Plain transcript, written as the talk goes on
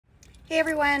Hey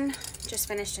everyone, just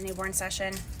finished a newborn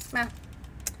session, well,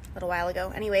 a little while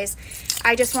ago. Anyways,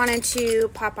 I just wanted to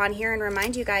pop on here and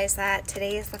remind you guys that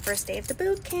today is the first day of the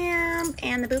boot camp,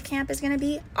 and the boot camp is going to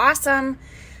be awesome.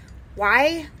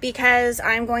 Why? Because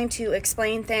I'm going to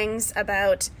explain things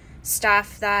about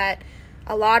stuff that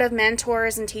a lot of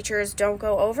mentors and teachers don't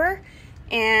go over,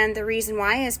 and the reason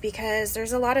why is because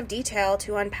there's a lot of detail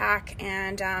to unpack,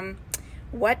 and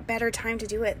what better time to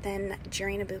do it than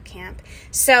during a boot camp?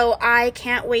 So I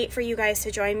can't wait for you guys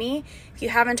to join me. If you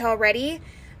haven't already,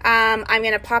 I'm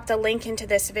going to pop the link into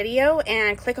this video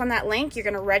and click on that link. You're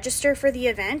going to register for the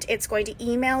event. It's going to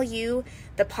email you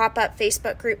the pop-up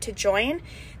Facebook group to join.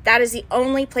 That is the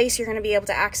only place you're going to be able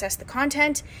to access the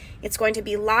content. It's going to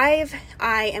be live.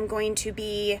 I am going to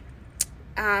be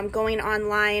going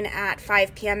online at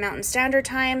 5 p.m. Mountain Standard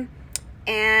Time,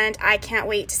 and I can't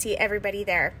wait to see everybody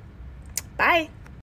there. Bye.